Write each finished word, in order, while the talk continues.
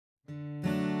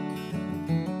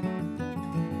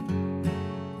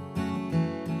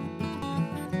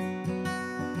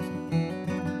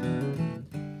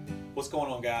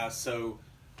going on, guys? So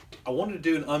I wanted to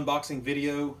do an unboxing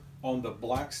video on the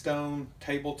Blackstone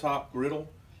tabletop griddle.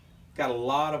 Got a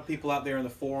lot of people out there in the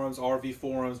forums, RV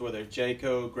forums, whether it's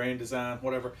Jayco, Grand Design,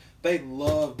 whatever. They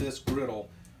love this griddle.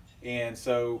 And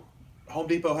so Home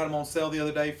Depot had them on sale the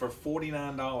other day for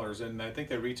 $49, and I think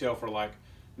they retail for like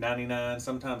 $99,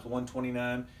 sometimes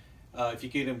 $129. If you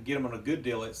get them on a good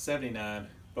deal, it's $79.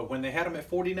 But when they had them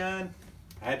at $49,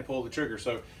 I had to pull the trigger.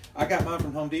 So I got mine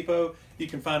from Home Depot. You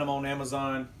can find them on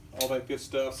Amazon, all that good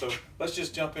stuff. So let's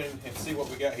just jump in and see what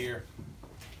we got here.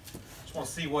 Just want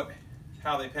to see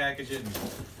how they package it and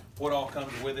what all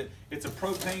comes with it. It's a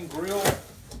propane grill,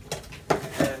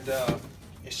 and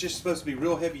it's just supposed to be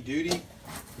real heavy duty.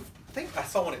 I think I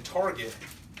saw one at Target,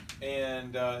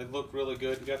 and it looked really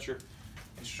good. You got your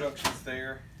instructions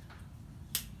there.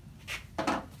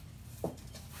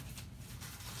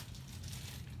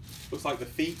 Looks like the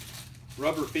feet,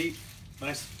 rubber feet,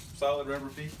 nice solid rubber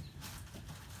feet.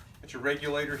 Got your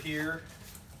regulator here.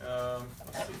 Let's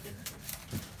see here.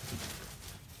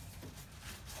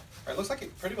 All right, looks like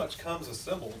it pretty much comes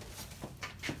assembled.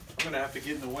 I'm gonna have to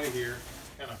get in the way here,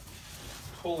 kind of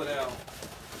pull it out.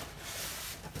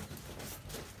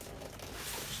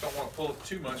 Just don't want to pull it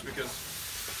too much because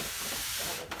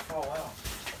it'll fall out.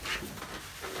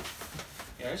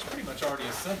 Yeah, it's pretty much already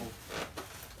assembled.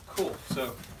 Cool.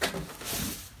 So,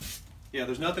 yeah,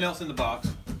 there's nothing else in the box.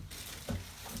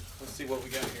 Let's see what we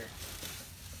got here.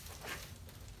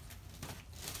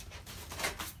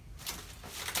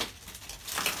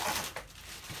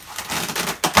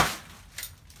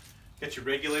 Got your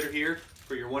regulator here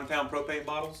for your 1 pound propane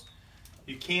bottles.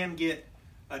 You can get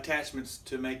attachments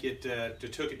to make it, to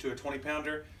hook it to a 20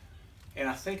 pounder. And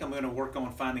I think I'm going to work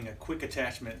on finding a quick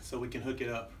attachment so we can hook it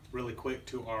up really quick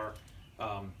to our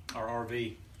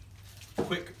RV.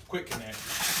 Quick connect.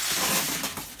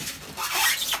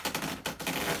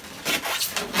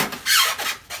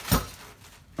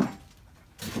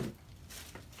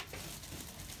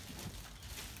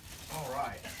 All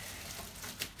right.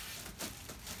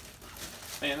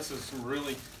 Man, this is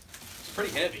it's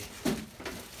pretty heavy,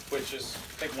 which is,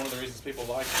 I think, one of the reasons people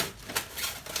like it.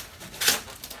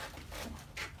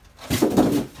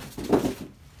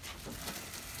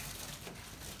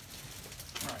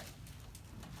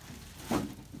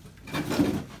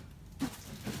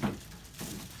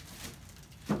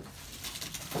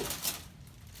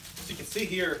 You can see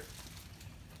here,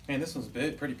 man, this one's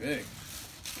big, pretty big.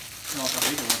 I don't know how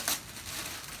big it was.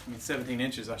 I mean, 17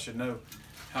 inches, I should know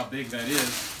how big that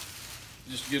is.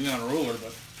 Just getting out a ruler,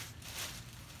 but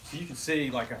so you can see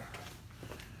like a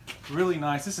really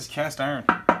nice, this is cast iron.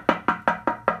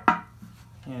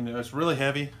 And it's really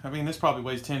heavy. I mean, this probably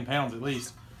weighs 10 pounds at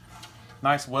least.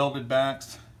 Nice welded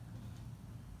backs.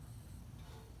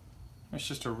 It's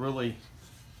just a really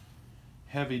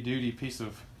heavy duty piece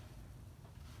of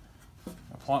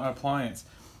appliance.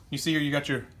 You see here you got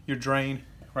your drain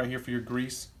right here for your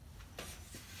grease.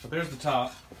 So there's the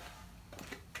top.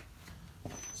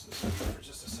 For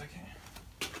just a second.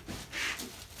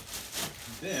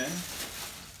 Then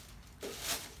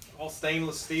all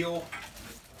stainless steel.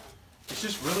 It's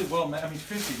just really well made. I mean,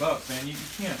 $50, man. You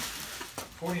can't.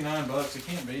 $49, you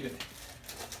can't beat it.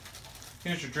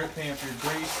 Here's your drip pan for your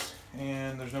grease,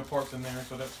 and there's no parts in there,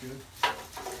 so that's good.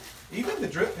 Even the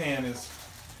drip pan is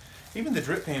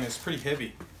pretty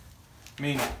heavy. I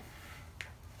mean,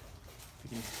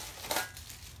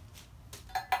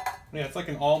 yeah, it's like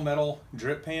an all metal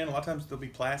drip pan. A lot of times they'll be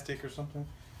plastic or something.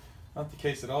 Not the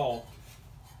case at all.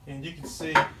 And you can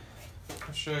see,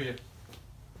 I'll show you.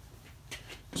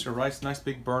 Just a nice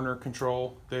big burner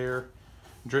control there.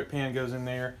 Drip pan goes in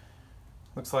there.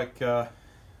 Looks like, don't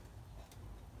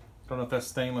know if that's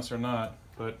stainless or not,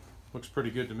 but looks pretty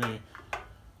good to me.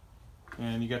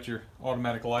 And you got your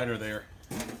automatic lighter there.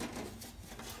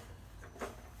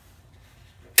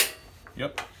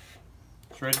 Yep,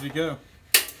 it's ready to go.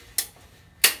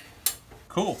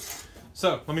 Cool.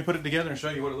 So let me put it together and show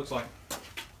you what it looks like.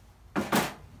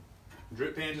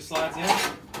 Drip pan just slides in.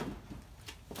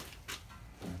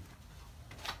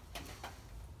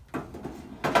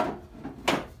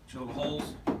 Your little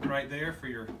holes right there for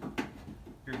your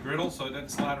griddle so it doesn't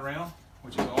slide around,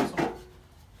 which is awesome.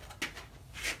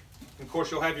 And of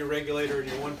course, you'll have your regulator and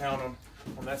your 1 pound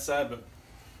on that side, but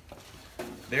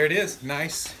there it is.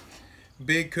 Nice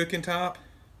big cooking top.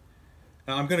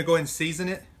 Now I'm going to go ahead and season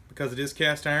it because it is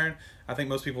cast iron. I think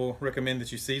most people recommend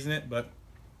that you season it, but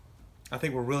I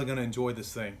think we're really going to enjoy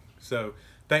this thing. So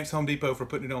thanks Home Depot for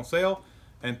putting it on sale,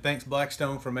 and thanks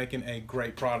Blackstone for making a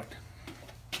great product.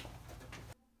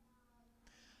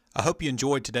 I hope you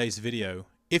enjoyed today's video.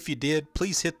 If you did,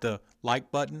 please hit the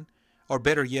like button, or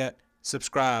better yet,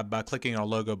 Subscribe by clicking our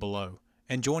logo below,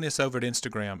 and join us over at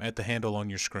Instagram at the handle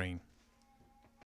on your screen.